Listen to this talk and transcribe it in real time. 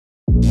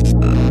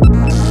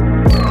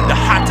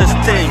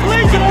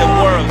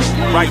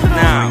right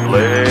now.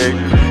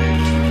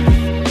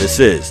 This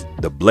is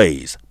the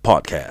Blaze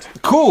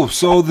Podcast. Cool.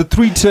 So the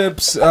 3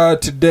 tips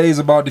today is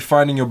about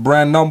defining your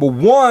brand. Number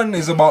 1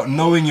 is about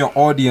knowing your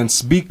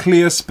audience. Be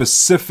clear,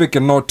 specific,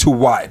 and not too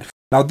wide.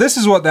 Now, this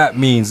is what that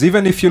means.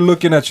 Even if you're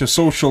looking at your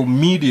social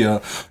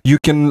media, you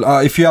can,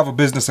 if you have a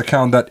business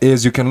account, that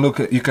is, you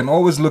can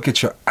always look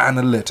at your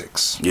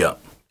analytics. Yeah.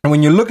 And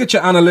when you look at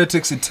your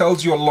analytics, it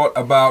tells you a lot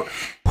about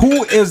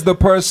who is the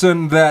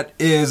person that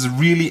is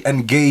really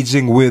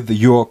engaging with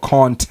your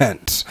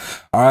content.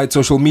 All right,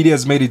 social media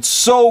has made it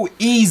so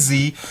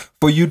easy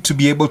for you to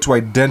be able to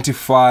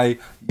identify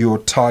your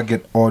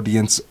target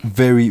audience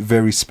very,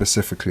 very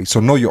specifically.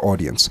 So know your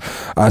audience.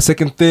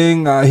 Second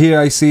thing here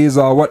I see is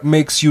what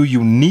makes you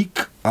unique,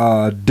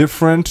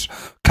 different.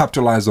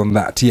 Capitalize on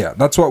that. Yeah,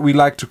 that's what we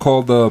like to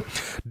call the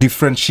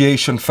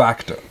differentiation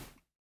factor.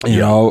 You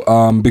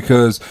know,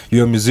 because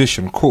you're a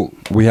musician, cool.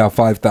 We have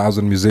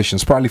 5,000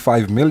 musicians, probably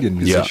 5 million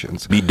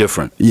musicians. Yeah, be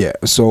different. Yeah.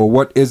 So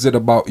what is it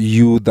about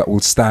you that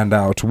will stand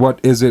out? What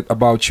is it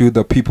about you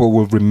that people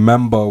will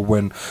remember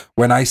when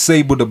I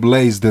say Buddha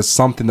Blaze, there's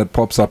something that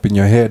pops up in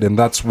your head, and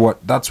that's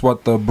what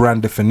the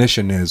brand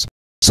definition is.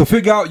 So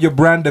figure out your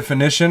brand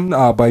definition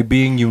by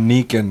being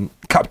unique and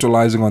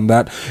capitalizing on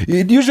that.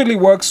 It usually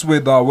works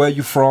with where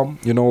you're from,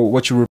 you know,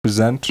 what you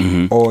represent,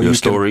 or your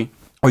story.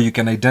 Or you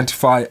can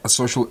identify a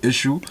social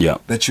issue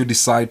that you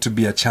decide to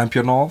be a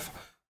champion of.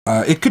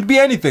 It could be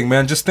anything,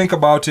 man. Just think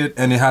about it,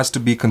 and it has to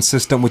be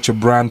consistent with your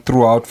brand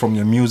throughout, from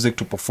your music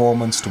to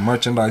performance to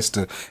merchandise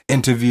to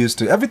interviews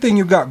to everything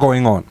you got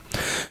going on.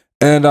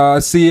 And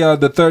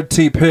the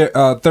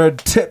third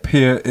tip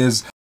here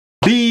is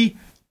be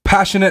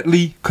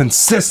passionately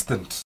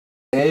consistent.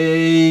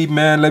 Hey,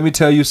 man, let me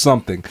tell you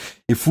something.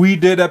 If we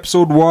did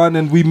episode 1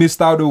 and we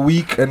missed out a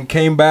week and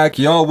came back,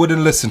 y'all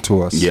wouldn't listen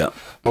to us. Yeah.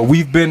 But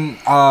we've been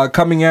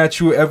coming at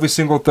you every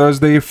single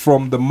Thursday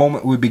from the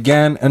moment we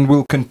began, and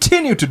we'll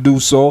continue to do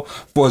so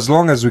for as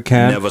long as we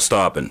can. Never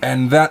stopping.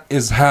 And that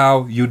is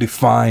how you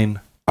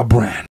define a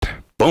brand.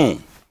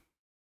 Boom.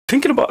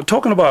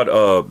 Talking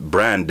about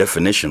brand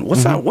definition.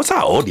 What's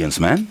our audience,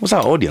 man? What's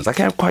our audience? I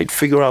can't quite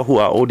figure out who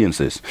our audience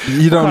is.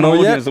 You don't know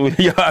yet?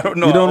 Yeah, I don't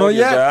know. You don't know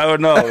yet? I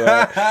don't know.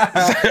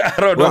 I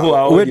don't know who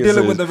our audience is. We're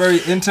dealing with a very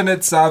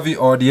internet savvy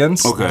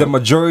audience. Okay. The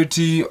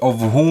majority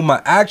of whom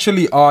are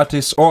actually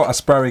artists or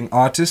aspiring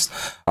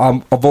artists.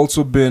 I've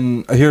also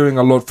been hearing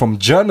a lot from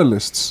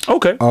journalists.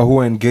 Okay. Who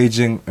are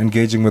engaging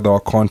with our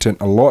content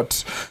a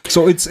lot.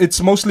 So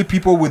it's mostly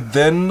people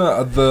within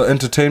the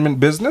entertainment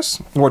business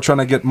who are trying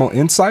to get more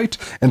insight,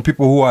 and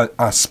people who are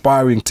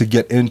aspiring to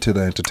get into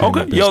the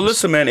entertainment business. Yo,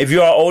 listen, man, if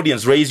you're our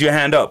audience, raise your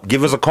hand up.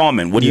 Give us a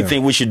comment. What do you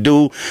think we should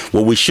do?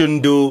 What we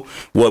shouldn't do?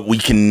 What we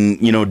can,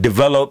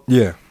 develop?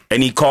 Yeah.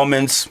 Any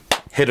comments?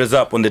 Hit us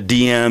up on the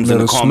DMs in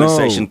the comment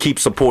section. Keep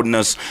supporting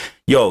us.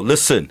 Yo,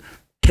 listen,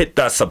 hit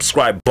that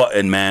subscribe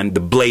button, man.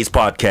 The Blaze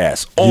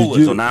Podcast.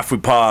 Always on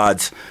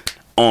AfriPods,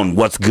 on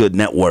What's Good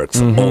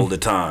Networks, all the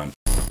time.